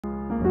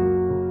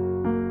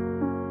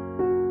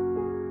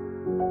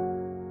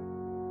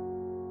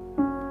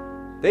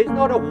There's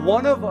not a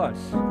one of us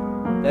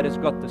that has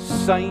got the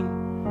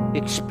same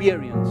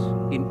experience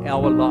in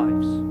our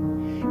lives.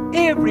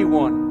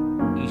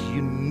 Everyone is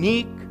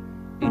unique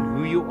in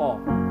who you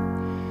are.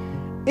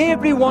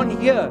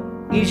 Everyone here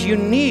is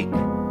unique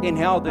in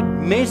how the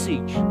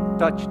message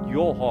touched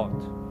your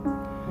heart.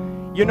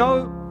 You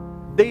know,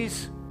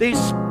 there's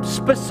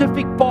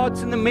specific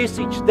parts in the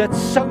message that's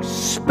so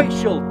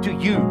special to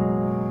you.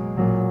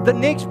 The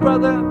next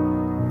brother,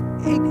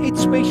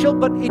 it's special,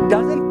 but it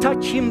doesn't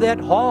touch him that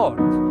hard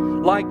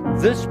like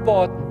this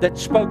part that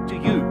spoke to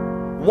you.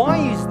 Why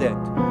is that?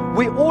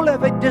 We all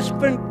have a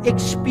different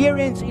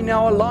experience in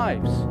our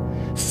lives.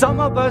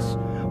 Some of us,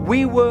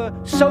 we were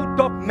so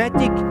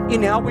dogmatic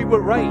in how we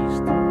were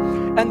raised.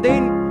 And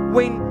then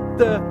when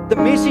the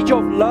message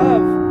of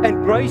love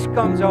and grace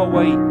comes our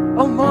way,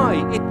 oh my,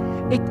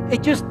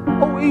 it just,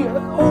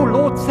 oh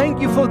Lord, thank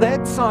you for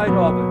that side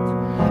of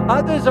it.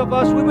 Others of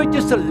us, we were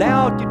just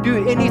allowed to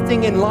do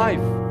anything in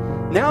life.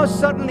 Now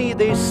suddenly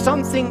there's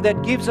something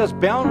that gives us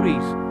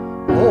boundaries.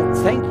 Lord,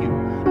 thank you.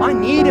 I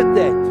needed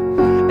that.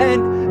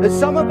 And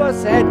some of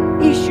us had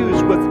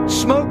issues with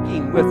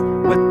smoking, with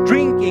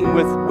drinking,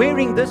 with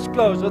wearing this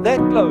clothes or that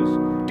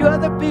clothes. To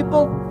other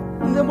people,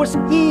 it was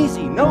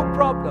easy, no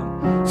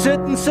problem.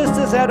 Certain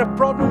sisters had a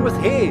problem with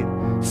hair.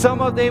 Some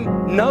of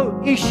them,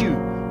 no issue.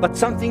 But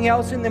something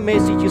else in the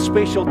message is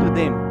special to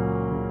them.